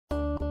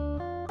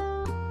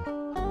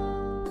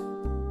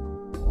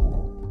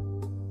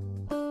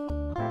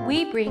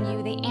we bring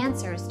you the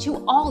answers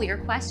to all your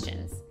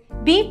questions.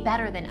 Be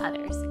better than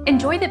others.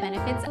 Enjoy the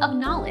benefits of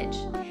knowledge.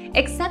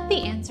 Accept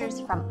the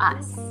answers from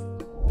us.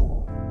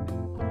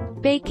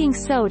 Baking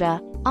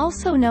soda,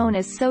 also known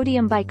as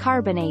sodium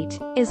bicarbonate,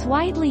 is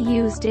widely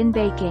used in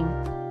baking.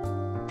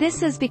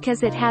 This is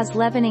because it has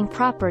leavening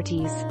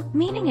properties,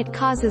 meaning it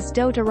causes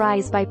dough to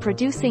rise by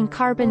producing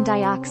carbon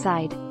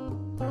dioxide.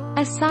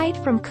 Aside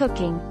from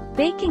cooking,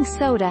 baking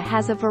soda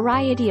has a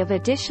variety of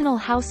additional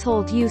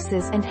household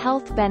uses and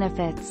health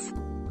benefits.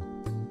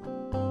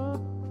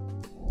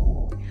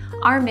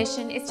 Our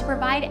mission is to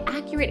provide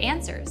accurate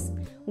answers.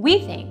 We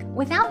think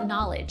without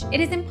knowledge, it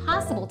is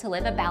impossible to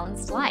live a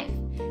balanced life.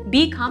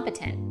 Be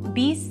competent,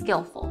 be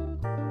skillful.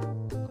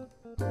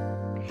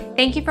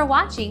 Thank you for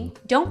watching.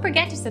 Don't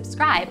forget to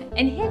subscribe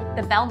and hit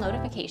the bell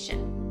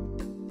notification.